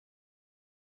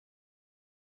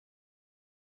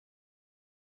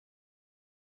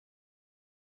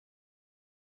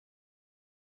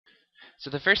So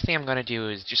the first thing I'm going to do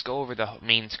is just go over the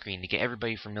main screen to get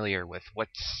everybody familiar with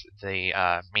what's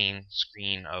the main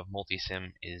screen of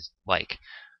Multisim is like.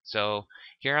 So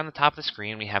here on the top of the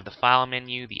screen we have the File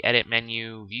menu, the Edit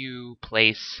menu, View,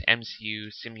 Place,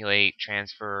 MCU, Simulate,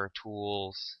 Transfer,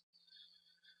 Tools,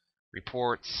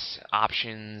 Reports,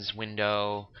 Options,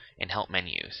 Window, and Help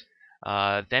menus.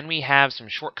 Then we have some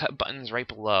shortcut buttons right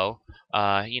below,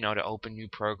 to open new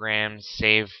programs,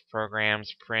 save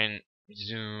programs, print,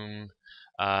 zoom,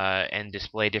 and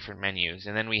display different menus.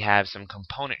 And then we have some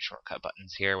component shortcut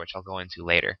buttons here, which I'll go into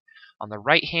later. On the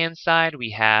right-hand side,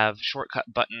 we have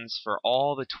shortcut buttons for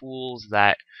all the tools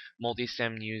that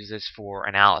Multisim uses for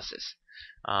analysis.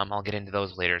 I'll get into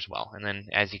those later as well. And then,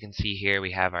 as you can see here,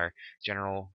 we have our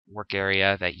general work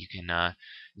area that you can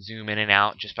zoom in and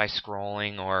out just by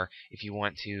scrolling, or if you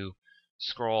want to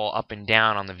scroll up and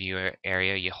down on the view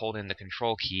area, you hold in the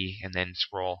control key and then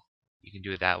scroll. You can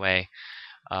do it that way.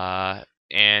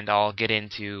 And I'll get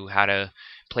into how to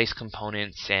place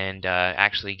components and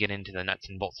actually get into the nuts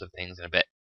and bolts of things in a bit.